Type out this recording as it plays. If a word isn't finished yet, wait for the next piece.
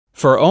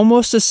For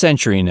almost a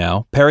century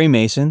now, Perry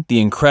Mason, the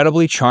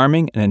incredibly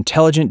charming and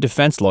intelligent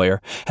defense lawyer,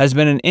 has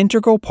been an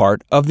integral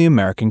part of the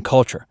American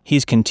culture.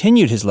 He's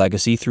continued his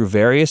legacy through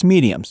various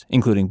mediums,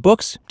 including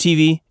books,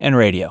 TV, and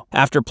radio.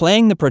 After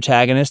playing the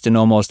protagonist in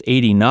almost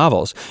 80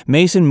 novels,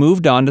 Mason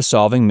moved on to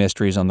solving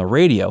mysteries on the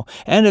radio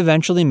and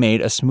eventually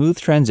made a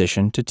smooth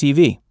transition to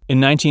TV. In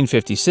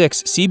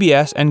 1956,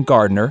 CBS and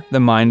Gardner, the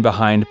mind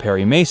behind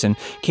Perry Mason,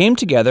 came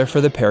together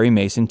for the Perry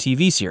Mason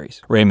TV series.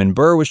 Raymond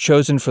Burr was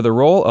chosen for the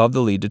role of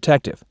the lead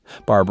detective.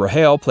 Barbara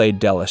Hale played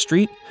Della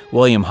Street,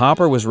 William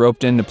Hopper was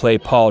roped in to play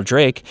Paul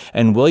Drake,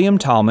 and William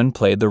Tallman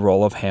played the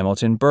role of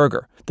Hamilton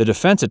Berger, the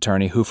defense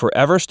attorney who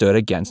forever stood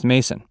against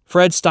Mason.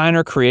 Fred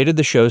Steiner created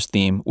the show's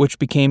theme, which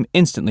became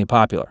instantly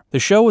popular. The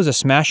show was a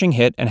smashing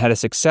hit and had a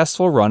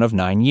successful run of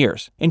 9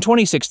 years. In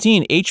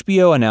 2016,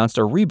 HBO announced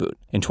a reboot.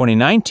 In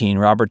 2019,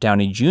 Robert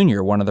Downey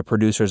Jr., one of the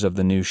producers of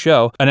the new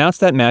show,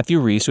 announced that Matthew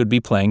Rhys would be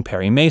playing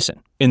Perry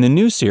Mason. In the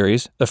new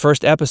series, the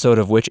first episode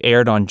of which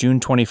aired on June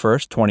 21,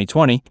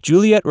 2020,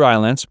 Juliet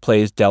Rylance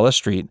plays Della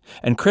Street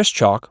and Chris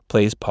Chalk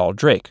plays Paul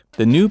Drake.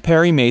 The new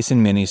Perry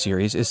Mason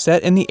miniseries is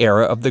set in the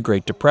era of the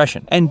Great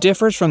Depression and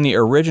differs from the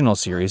original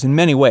series in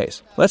many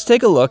ways. Let's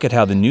take a look at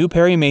how the new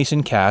Perry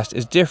Mason cast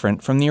is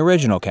different from the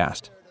original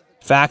cast.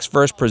 Facts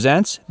First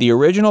presents the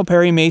original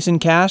Perry Mason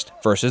cast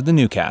versus the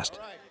new cast.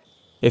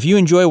 If you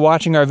enjoy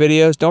watching our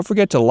videos, don't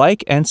forget to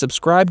like and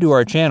subscribe to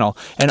our channel,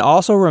 and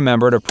also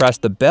remember to press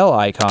the bell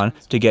icon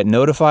to get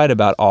notified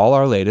about all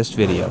our latest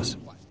videos.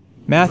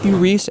 Matthew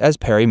Rhys as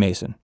Perry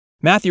Mason.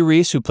 Matthew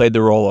Rhys, who played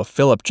the role of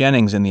Philip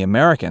Jennings in The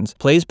Americans,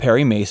 plays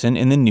Perry Mason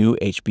in the new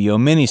HBO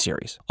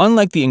miniseries.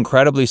 Unlike the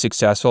incredibly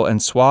successful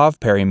and suave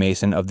Perry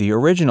Mason of the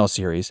original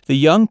series, the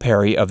young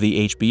Perry of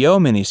the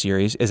HBO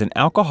miniseries is an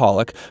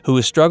alcoholic who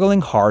is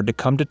struggling hard to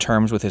come to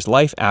terms with his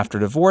life after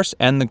divorce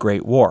and the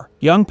Great War.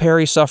 Young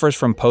Perry suffers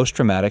from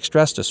post-traumatic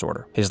stress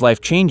disorder. His life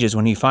changes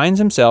when he finds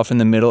himself in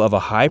the middle of a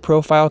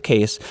high-profile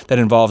case that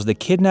involves the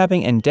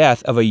kidnapping and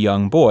death of a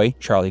young boy,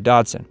 Charlie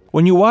Dodson.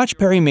 When you watch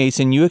Perry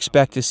Mason, you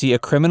expect to see a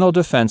criminal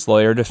defense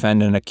lawyer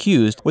defend an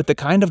accused with the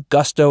kind of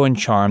gusto and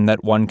charm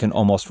that one can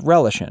almost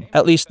relish in.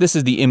 At least this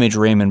is the image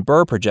Raymond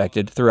Burr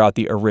projected throughout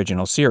the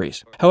original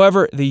series.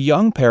 However, the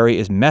young Perry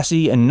is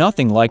messy and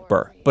nothing like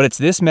Burr, but it's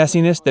this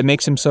messiness that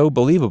makes him so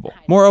believable.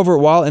 Moreover,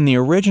 while in the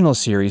original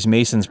series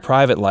Mason's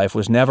private life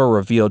was never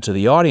revealed to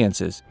the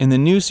audiences, in the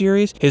new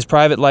series, his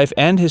private life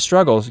and his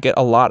struggles get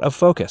a lot of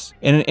focus.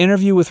 In an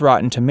interview with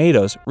Rotten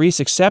Tomatoes,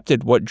 Rhys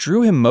accepted what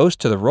drew him most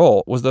to the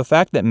role was the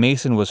fact that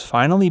Mason was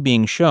finally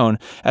being shown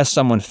as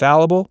someone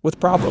fallible with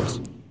problems.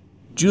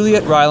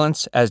 Juliet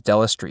Rylance as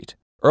Della Street.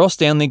 Erle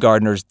Stanley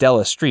Gardner's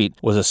Della Street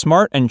was a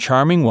smart and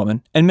charming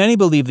woman, and many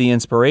believe the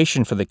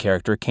inspiration for the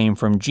character came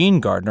from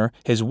Jean Gardner,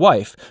 his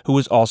wife, who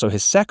was also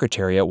his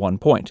secretary at one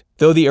point.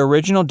 Though the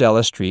original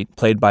Della Street,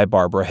 played by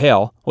Barbara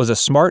Hale, was a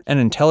smart and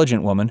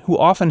intelligent woman who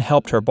often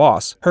helped her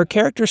boss, her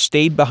character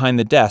stayed behind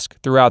the desk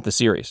throughout the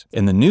series.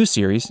 In the new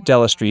series,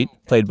 Della Street,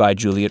 played by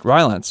Juliet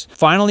Rylance,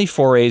 finally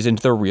forays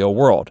into the real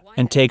world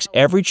and takes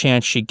every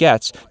chance she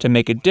gets to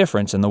make a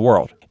difference in the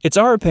world. It's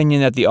our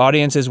opinion that the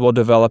audiences will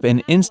develop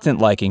an instant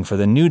liking for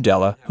the new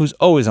Della, who's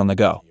always on the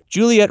go.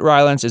 Juliet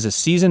Rylance is a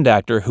seasoned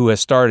actor who has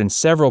starred in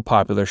several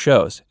popular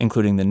shows,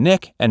 including The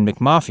Nick and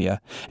McMafia,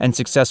 and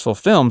successful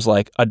films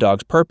like A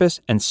Dog's Purpose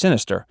and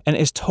Sinister, and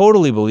is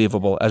totally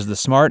believable as the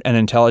smart and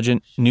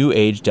intelligent new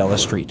age Della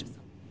Street.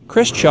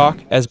 Chris Chalk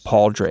as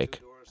Paul Drake.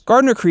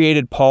 Gardner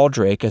created Paul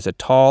Drake as a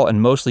tall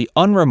and mostly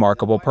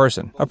unremarkable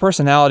person, a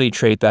personality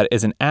trait that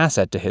is an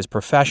asset to his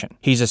profession.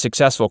 He's a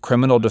successful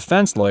criminal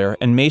defense lawyer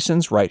and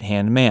Mason's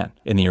right-hand man.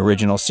 In the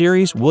original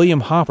series, William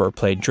Hopper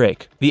played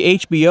Drake. The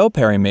HBO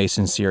Perry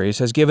Mason series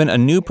has given a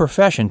new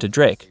profession to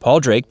Drake.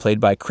 Paul Drake, played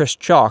by Chris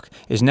Chalk,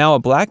 is now a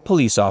black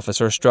police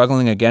officer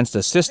struggling against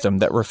a system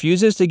that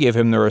refuses to give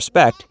him the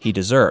respect he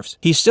deserves.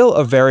 He's still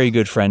a very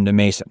good friend to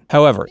Mason.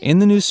 However, in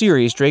the new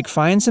series, Drake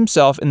finds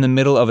himself in the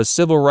middle of a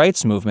civil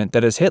rights movement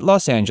that has hit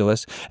Los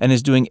Angeles and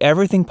is doing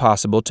everything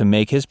possible to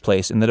make his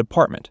place in the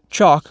department.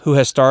 Chalk, who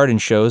has starred in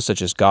shows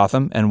such as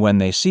Gotham and When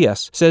They See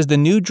Us, says the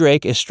new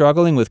Drake is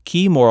struggling with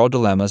key moral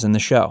dilemmas in the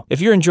show.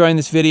 If you're enjoying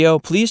this video,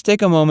 please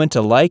take a moment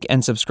to like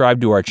and subscribe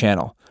to our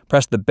channel.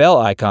 Press the bell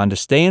icon to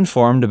stay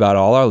informed about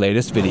all our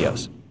latest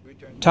videos.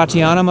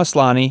 Tatiana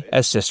Maslany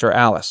as Sister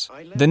Alice.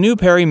 The new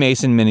Perry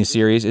Mason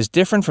miniseries is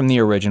different from the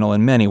original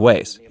in many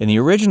ways. In the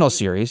original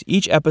series,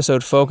 each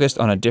episode focused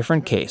on a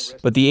different case,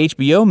 but the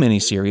HBO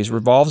miniseries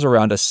revolves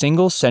around a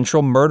single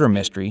central murder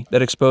mystery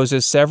that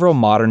exposes several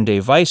modern-day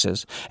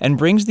vices and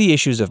brings the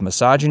issues of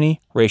misogyny,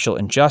 racial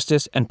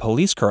injustice, and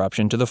police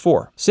corruption to the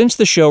fore. Since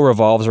the show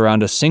revolves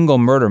around a single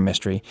murder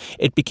mystery,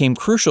 it became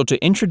crucial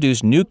to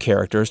introduce new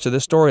characters to the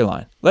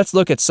storyline. Let's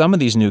look at some of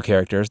these new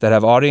characters that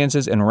have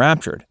audiences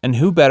enraptured, and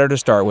who better to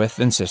start start with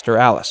than Sister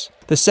Alice.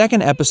 The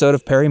second episode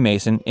of Perry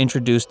Mason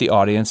introduced the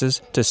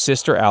audiences to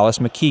Sister Alice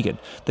McKeegan,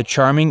 the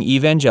charming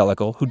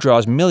evangelical who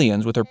draws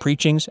millions with her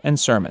preachings and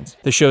sermons.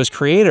 The show's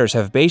creators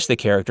have based the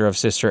character of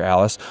Sister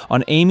Alice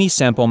on Amy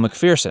Semple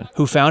McPherson,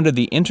 who founded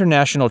the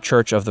International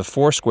Church of the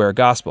Foursquare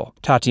Gospel.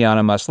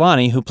 Tatiana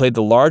Maslany, who played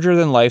the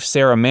larger-than-life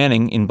Sarah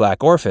Manning in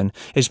Black Orphan,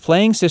 is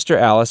playing Sister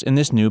Alice in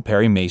this new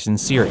Perry Mason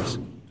series.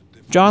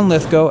 John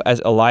Lithgow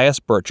as Elias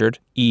Burchard,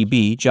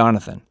 E.B.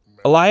 Jonathan.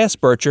 Elias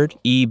Burchard,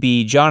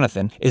 E.B.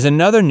 Jonathan, is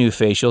another new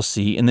face you'll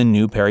see in the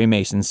new Perry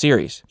Mason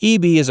series.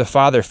 E.B. is a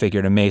father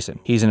figure to Mason.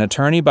 He's an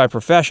attorney by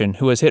profession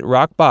who has hit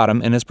rock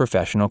bottom in his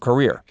professional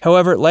career.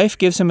 However, life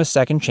gives him a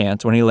second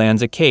chance when he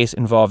lands a case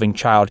involving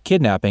child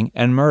kidnapping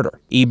and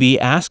murder. E.B.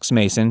 asks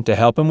Mason to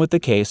help him with the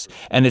case,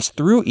 and it's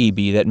through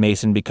E.B. that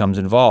Mason becomes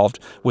involved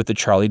with the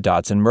Charlie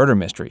Dodson murder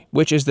mystery,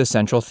 which is the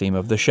central theme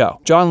of the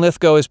show. John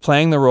Lithgow is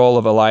playing the role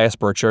of Elias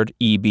Burchard,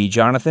 E.B.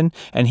 Jonathan,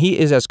 and he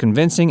is as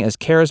convincing, as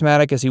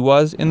charismatic as he was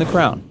in The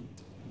Crown.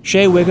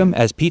 Shea Whigham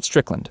as Pete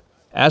Strickland.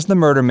 As the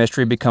murder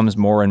mystery becomes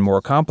more and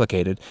more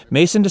complicated,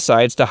 Mason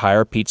decides to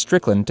hire Pete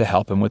Strickland to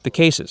help him with the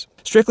cases.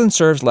 Strickland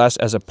serves less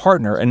as a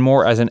partner and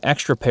more as an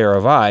extra pair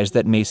of eyes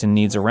that Mason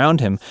needs around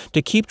him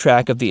to keep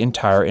track of the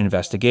entire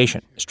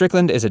investigation.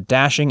 Strickland is a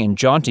dashing and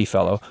jaunty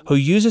fellow who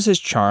uses his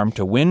charm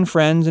to win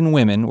friends and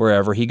women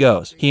wherever he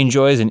goes. He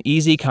enjoys an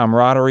easy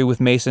camaraderie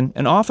with Mason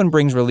and often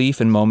brings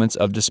relief in moments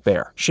of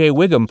despair. Shea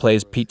Whigham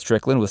plays Pete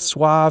Strickland with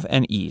suave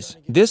and ease.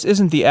 This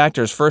isn't the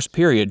actor's first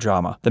period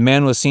drama. The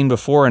man was seen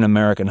before in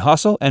American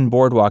Hustle and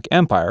Boardwalk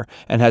Empire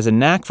and has a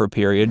knack for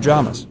period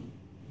dramas.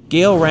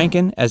 Gayle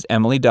Rankin as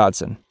Emily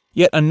Dodson.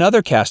 Yet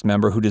another cast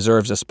member who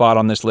deserves a spot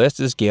on this list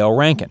is Gayle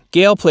Rankin.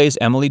 Gayle plays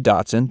Emily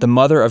Dodson, the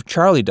mother of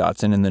Charlie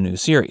Dodson in the new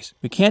series.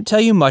 We can't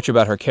tell you much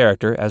about her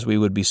character, as we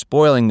would be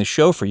spoiling the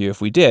show for you if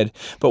we did,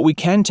 but we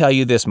can tell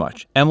you this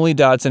much. Emily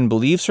Dodson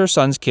believes her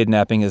son's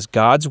kidnapping is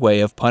God's way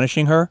of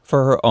punishing her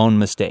for her own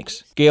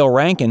mistakes. Gayle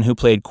Rankin, who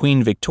played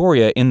Queen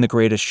Victoria in The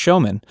Greatest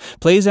Showman,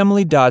 plays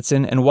Emily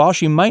Dodson, and while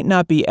she might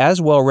not be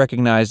as well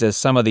recognized as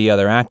some of the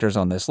other actors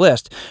on this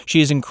list, she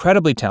is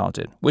incredibly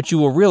talented, which you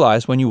will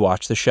realize when you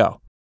watch the show.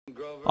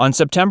 On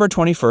September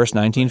 21,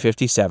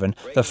 1957,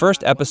 the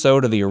first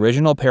episode of the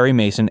original Perry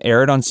Mason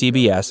aired on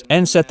CBS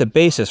and set the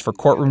basis for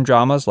courtroom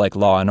dramas like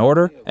Law &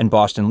 Order and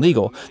Boston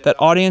Legal that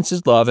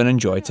audiences love and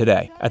enjoy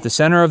today. At the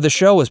center of the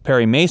show was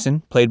Perry Mason,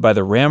 played by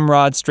the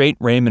ramrod straight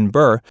Raymond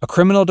Burr, a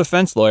criminal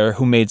defense lawyer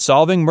who made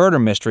solving murder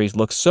mysteries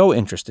look so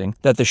interesting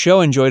that the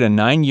show enjoyed a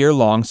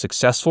 9-year-long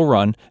successful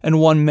run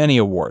and won many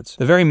awards.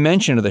 The very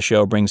mention of the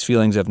show brings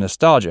feelings of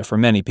nostalgia for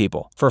many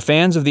people. For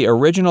fans of the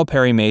original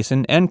Perry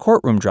Mason and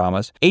courtroom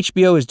dramas,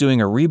 HBO is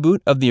doing a reboot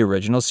of the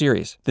original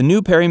series. The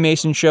new Perry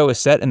Mason show is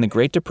set in the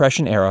Great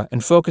Depression era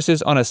and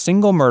focuses on a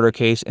single murder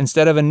case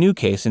instead of a new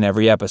case in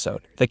every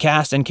episode. The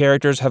cast and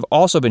characters have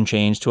also been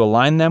changed to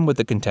align them with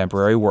the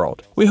contemporary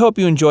world. We hope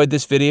you enjoyed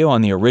this video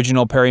on the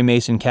original Perry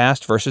Mason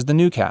cast versus the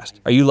new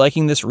cast. Are you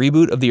liking this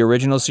reboot of the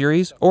original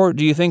series, or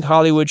do you think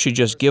Hollywood should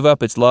just give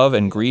up its love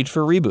and greed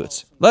for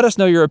reboots? Let us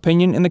know your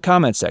opinion in the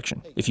comments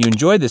section. If you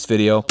enjoyed this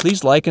video,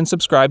 please like and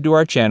subscribe to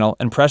our channel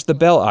and press the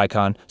bell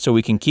icon so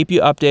we can keep you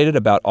updated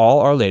about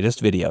all our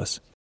latest videos.